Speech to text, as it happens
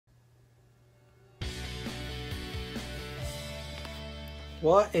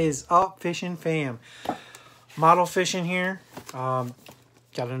What is up, fishing fam? Model fishing here. Got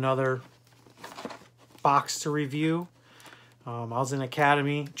another box to review. I was in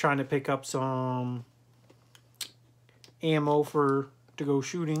Academy trying to pick up some ammo to go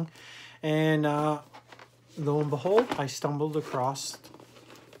shooting, and lo and behold, I stumbled across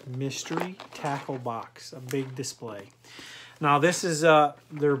Mystery Tackle Box, a big display. Now this is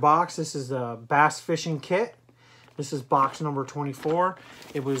their box. This is a bass fishing kit. This is box number 24.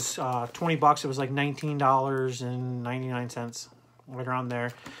 It was 20 bucks. It was like $19.99, right around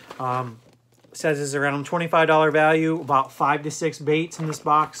there. It says it's around $25 value, about 5 to 6 baits in this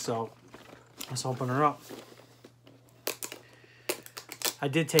box. So let's open her up. I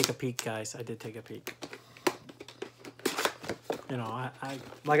did take a peek, guys. I did take a peek. You know, I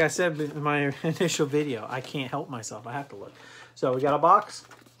like I said in my initial video, I can't help myself. I have to look. So we got a box.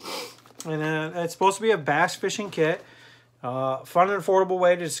 And it's supposed to be a bass fishing kit. Fun and affordable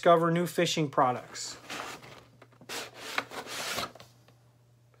way to discover new fishing products.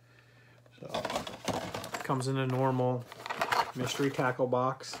 So, comes in a normal mystery tackle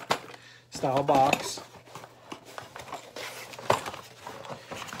box style box.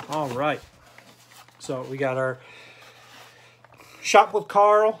 All right. So we got our Shop with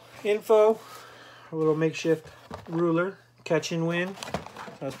Carl info, a little makeshift ruler, catch and win.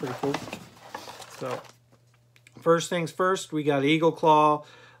 That's pretty cool. So, first things first, we got Eagle Claw,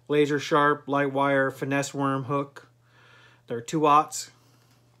 laser sharp, light wire, finesse worm hook. They're 2/0,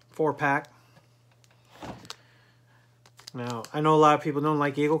 4-pack. Now, I know a lot of people don't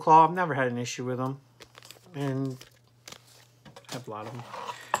like Eagle Claw. I've never had an issue with them. And I have a lot of them.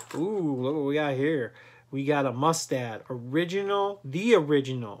 Ooh, look what we got here. We got a Mustad, the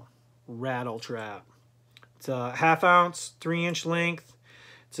original rattle trap. It's a 1/2 ounce, 3-inch length.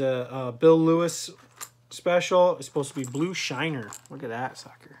 It's a Bill Lewis special. It's supposed to be blue shiner. Look at that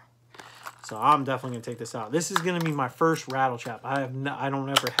sucker. So I'm definitely gonna take this out. This is gonna be my first rattle trap. I've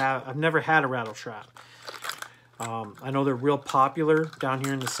never had a rattle trap. I know they're real popular down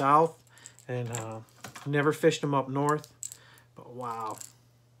here in the South, and never fished them up north. But wow,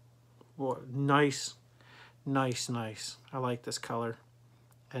 boy, nice. I like this color,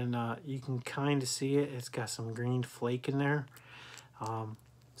 and you can kind of see it. It's got some green flake in there.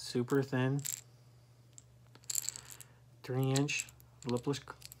 Super thin, 3-inch lipless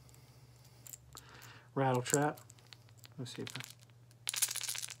rattle trap. Let's see if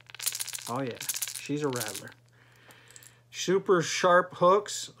oh yeah, she's a rattler. Super sharp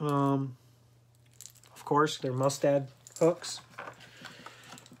hooks. Of course, they're Mustad hooks,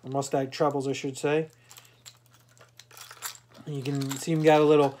 or Mustad trebles, I should say. You can see them got a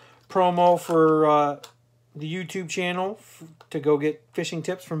little promo for the YouTube channel to go get fishing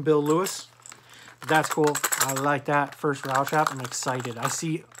tips from Bill Lewis. That's cool. I like that. First rattle trap. I'm excited. I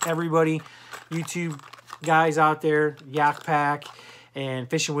see everybody, YouTube guys out there, Yak Pack and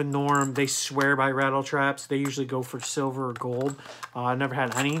Fishing with Norm, they swear by rattle traps. They usually go for silver or gold. I've never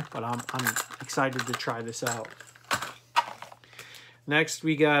had any, but I'm excited to try this out. Next,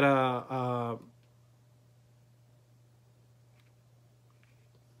 we got a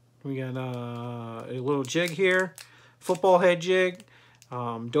little jig here, football head jig,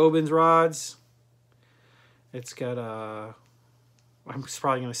 Dobyns rods. It's got a, I'm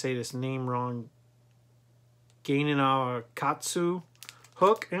probably going to say this name wrong, Gainin Katsu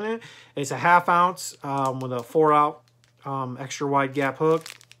hook in it. It's a 1/2 ounce with a 4-out extra wide gap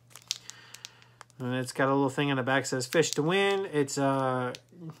hook. And it's got a little thing on the back that says fish to win. It's they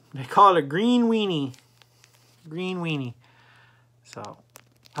call it a green weenie. Green weenie. So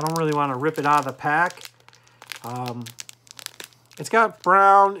I don't really want to rip it out of the pack. It's got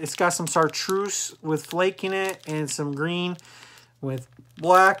brown. It's got some chartreuse with flake in it, and some green with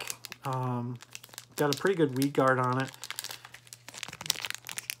black. Got a pretty good weed guard on it,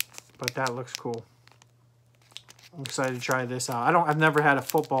 but that looks cool. I'm excited to try this out. I've never had a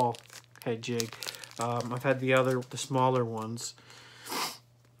football head jig. I've had the smaller ones,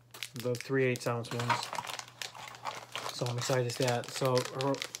 the 3/8 ounce ones. So I'm excited to see that. So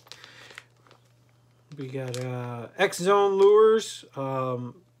we got X-Zone lures,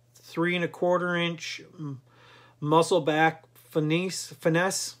 3 1/4 inch muscleback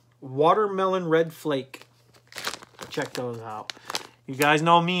finesse watermelon red flake. Check those out. You guys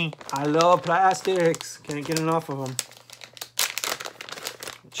know me. I love plastics. Can't get enough of them.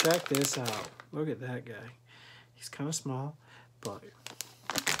 Check this out. Look at that guy. He's kind of small, but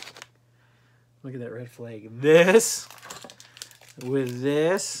look at that red flake. With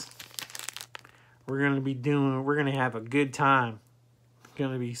this, we're gonna have a good time.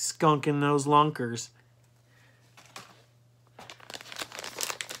 Gonna be skunking those lunkers.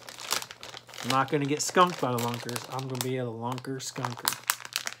 not going to get skunked by the lunkers. I'm going to be a lunker skunker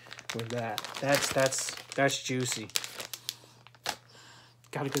with that. That's juicy.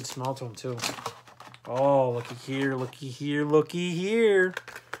 Got a good smell to them too. Oh, looky here, looky here, looky here.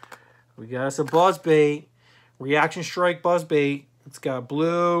 We got us a buzzbait. Reaction Strike buzzbait. It's got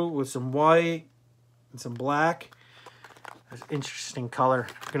blue with some white and some black. That's interesting color.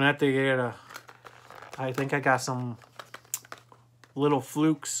 Gonna have to get a... I think I got some little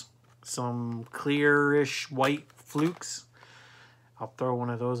flukes. Some clearish white flukes. I'll throw one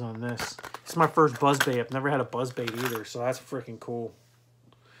of those on this. This is my first buzzbait. I've never had a buzzbait either, so that's freaking cool.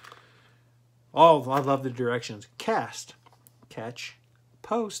 Oh, I love the directions. Cast, catch,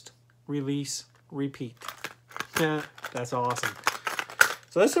 post, release, repeat. Yeah, that's awesome.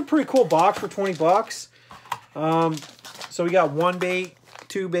 So this is a pretty cool box for 20 bucks. So we got 1 bait,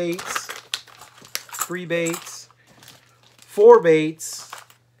 2 baits, 3 baits, 4 baits,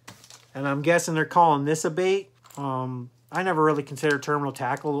 and I'm guessing they're calling this a bait. I never really considered terminal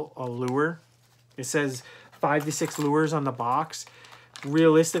tackle a lure. It says 5 to 6 lures on the box.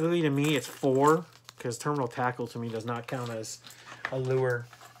 Realistically, to me, it's 4, because terminal tackle to me does not count as a lure.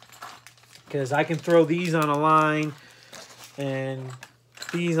 Because I can throw these on a line and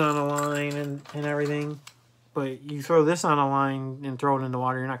these on a line and everything. But you throw this on a line and throw it in the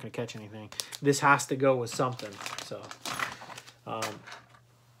water, you're not going to catch anything. This has to go with something. So,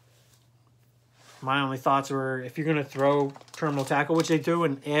 my only thoughts were, if you're going to throw terminal tackle, which they do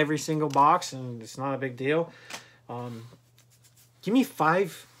in every single box, and it's not a big deal, give me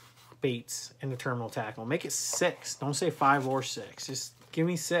 5 baits in the terminal tackle. Make it 6. Don't say 5 or 6. Just give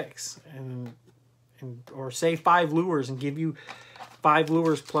me 6. Or say 5 lures and give you 5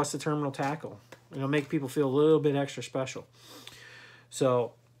 lures plus the terminal tackle. It'll make people feel a little bit extra special.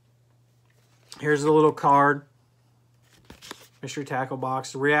 So, here's a little card. Mystery tackle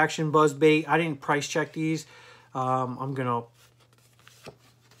box. The reaction buzz bait. I didn't price check these. I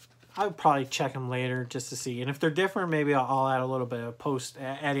would probably check them later just to see. And if they're different, maybe I'll add a little bit of post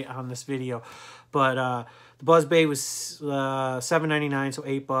edit on this video. But the buzz bait was $7.99, so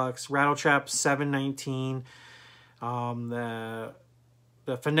 $8. Rattle trap $7.19.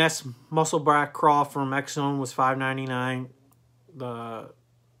 The finesse muscleback craw from X-Zone was $5.99.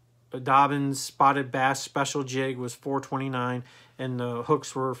 The Dobbins spotted bass special jig was $4.29, and the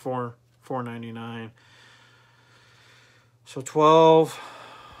hooks were $4.99. So 12,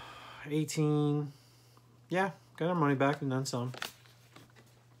 18, yeah, got our money back and then some.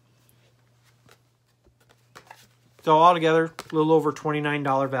 So altogether, a little over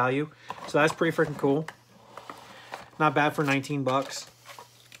 $29 value. So that's pretty freaking cool. Not bad for 19 bucks.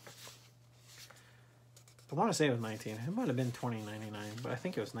 I want to say it was 19. It might have been $20.99, but I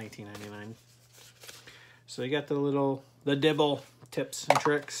think it was $19.99. So you got the dibble tips and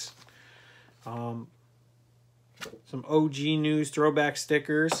tricks. Some OG News throwback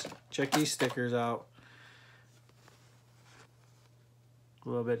stickers. Check these stickers out. A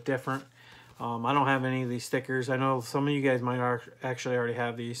little bit different. I don't have any of these stickers. I know some of you guys might actually already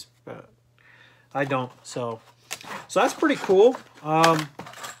have these, but I don't. So that's pretty cool.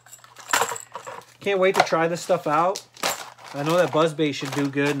 Can't wait to try this stuff out. I know that buzzbait should do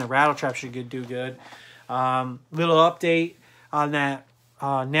good and the rattle trap should do good. Little update on that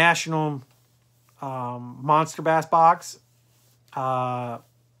National Monster Bass box. I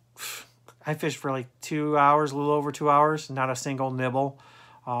fished for like 2 hours, a little over 2 hours, not a single nibble.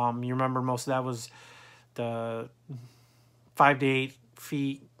 You remember most of that was the 5 to 8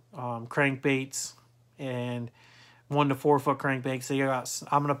 feet crankbaits and 1 to 4 foot crankbaits. So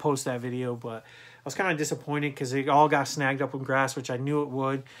I'm gonna post that video, but I was kind of disappointed because they all got snagged up with grass, which I knew it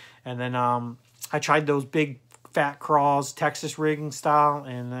would. And then I tried those big fat craws, Texas rigging style,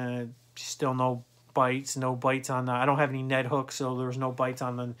 and still no bites. No bites on the... I don't have any Ned hooks, so there was no bites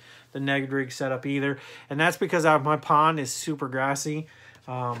on the Ned rig setup either. And that's because my pond is super grassy.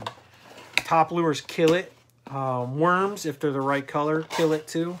 Top lures kill it. Worms, if they're the right color, kill it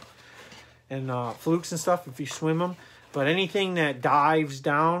too. And flukes and stuff if you swim them. But anything that dives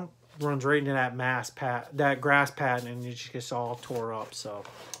down runs right into that grass pad, and it just gets all tore up. So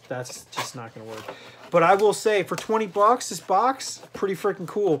that's just not gonna work. But I will say, for 20 bucks, this box pretty freaking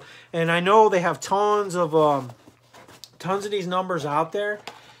cool. And I know they have tons of these numbers out there,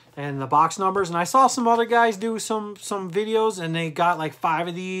 and the box numbers. And I saw some other guys do some videos, and they got like 5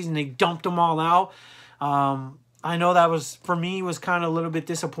 of these, and they dumped them all out. I know that was, for me, was kind of a little bit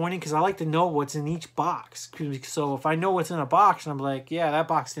disappointing because I like to know what's in each box. So if I know what's in a box and I'm like, yeah, that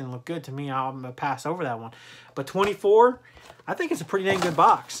box didn't look good to me, I'm going to pass over that one. But 24, I think it's a pretty dang good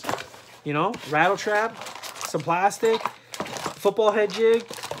box. You know, rattle trap, some plastic, football head jig,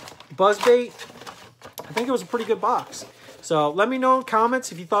 buzzbait. I think it was a pretty good box. So let me know in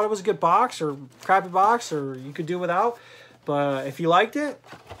comments if you thought it was a good box or crappy box or you could do without. But if you liked it,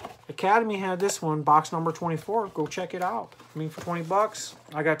 Academy had this one, box number 24. Go check it out. I mean, for 20 bucks,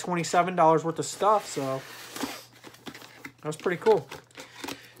 I got $27 worth of stuff. So that was pretty cool.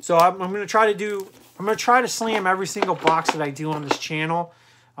 So I'm going to try to slam every single box that I do on this channel.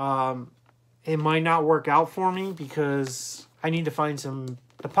 It might not work out for me because I need to find some.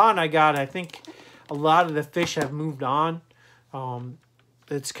 The pond I got, I think a lot of the fish have moved on.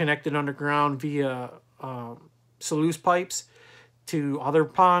 It's connected underground via sluice pipes to other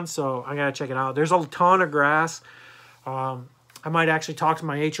ponds, so I gotta check it out. There's a ton of grass. I might actually talk to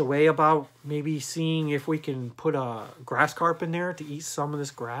my HOA about maybe seeing if we can put a grass carp in there to eat some of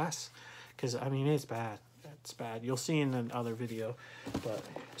this grass, because I mean it's bad. It's bad. You'll see in another video. But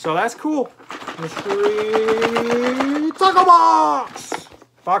so that's cool. Mystery tackle box.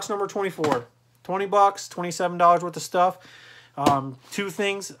 Box number 24. 20 bucks, $27 worth of stuff. Two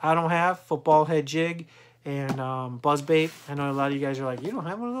things I don't have: football head jig and buzzbait. I know a lot of you guys are like, you don't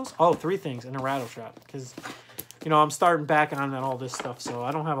have one of those? Oh, 3 things and a rattle trap, because you know I'm starting back on all this stuff, so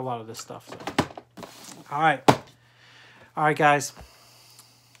I don't have a lot of this stuff. So all right guys,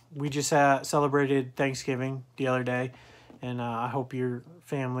 we just celebrated Thanksgiving the other day, and I hope your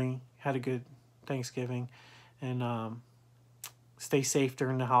family had a good Thanksgiving, and stay safe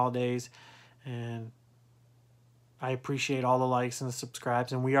during the holidays. And I appreciate all the likes and the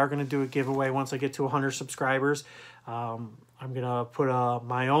subscribes. And we are going to do a giveaway once I get to 100 subscribers. I'm going to put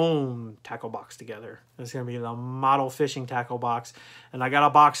my own tackle box together. It's going to be the model fishing tackle box. And I got a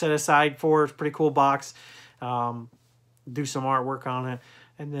box set aside for it. It's a pretty cool box. Do some artwork on it.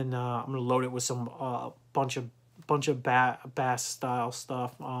 And then I'm going to load it with some bunch of bass style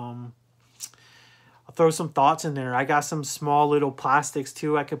stuff. I'll throw some thoughts in there. I got some small little plastics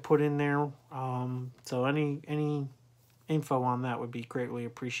too I could put in there. So any info on that would be greatly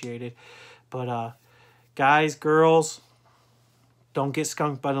appreciated. But guys, girls, don't get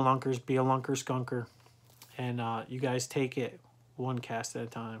skunked by the lunkers. Be a lunker skunker. And you guys take it one cast at a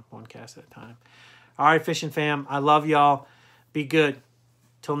time. One cast at a time. All right, fishing fam. I love y'all. Be good.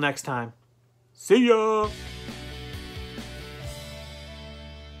 Till next time. See ya.